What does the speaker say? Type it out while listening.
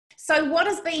So what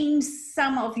has been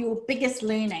some of your biggest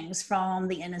learnings from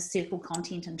the Inner Circle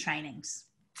content and trainings?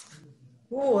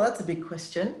 Oh, that's a big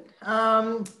question.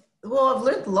 Well, I've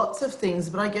learned lots of things,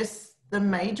 but I guess the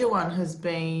major one has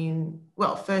been,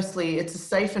 well, firstly, it's a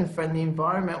safe and friendly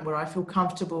environment where I feel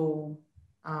comfortable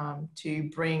to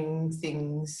bring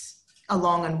things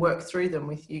along and work through them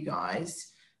with you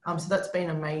guys. So that's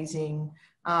been amazing.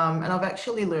 And I've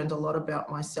actually learned a lot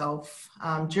about myself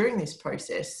during this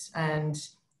process and,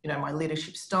 you know, my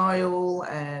leadership style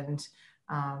and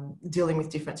dealing with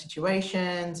different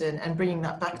situations and bringing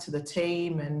that back to the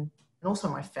team and also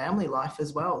my family life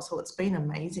as well. So it's been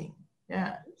amazing.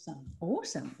 Yeah.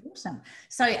 Awesome.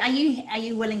 So are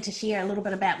you willing to share a little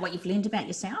bit about what you've learned about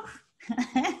yourself?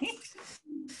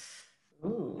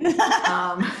 Ooh.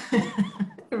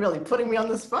 You're really putting me on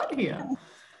the spot here.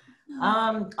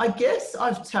 I guess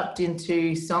I've tapped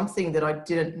into something that I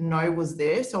didn't know was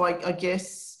there. So I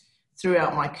guess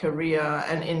throughout my career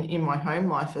and in my home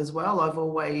life as well, I've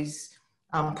always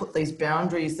put these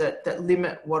boundaries that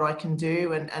limit what I can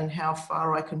do and how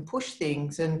far I can push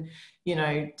things. And, you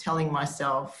know, telling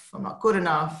myself I'm not good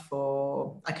enough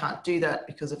or I can't do that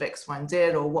because of X, Y, and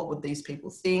Z, or what would these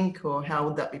people think or how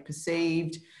would that be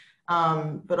perceived?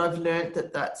 But I've learned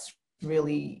that that's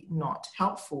really not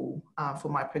helpful for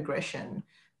my progression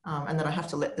and that I have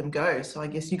to let them go. So I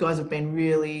guess you guys have been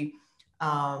really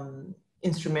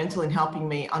instrumental in helping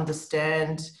me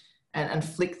understand and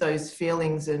flick those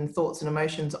feelings and thoughts and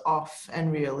emotions off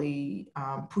and really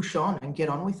push on and get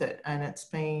on with it. And it's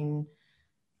been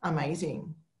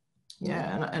amazing.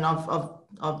 Yeah, and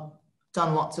I've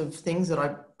done lots of things that I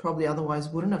probably otherwise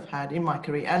wouldn't have had in my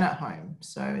career and at home.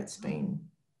 So it's been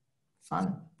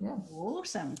fun. Yeah.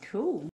 Awesome. Cool.